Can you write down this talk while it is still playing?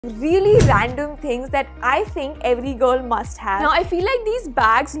Really random things that I think every girl must have. Now I feel like these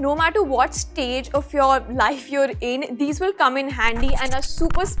bags, no matter what stage of your life you're in, these will come in handy and are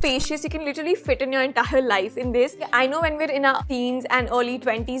super spacious. You can literally fit in your entire life in this. I know when we're in our teens and early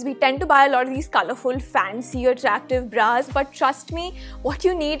 20s, we tend to buy a lot of these colorful, fancy, attractive bras, but trust me, what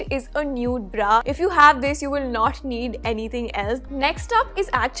you need is a nude bra. If you have this, you will not need anything else. Next up is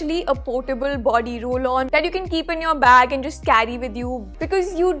actually a portable body roll-on that you can keep in your bag and just carry with you,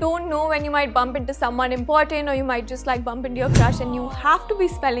 because you don't know when you might bump into someone important, or you might just like bump into your crush and you have to be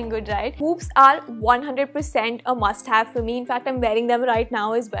smelling good, right? Hoops are 100% a must-have for me. In fact, I'm wearing them right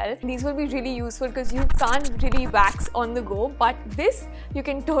now as well. These will be really useful because you can't really wax on the go, but this you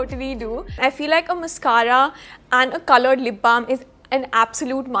can totally do. I feel like a mascara and a colored lip balm is an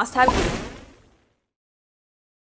absolute must-have.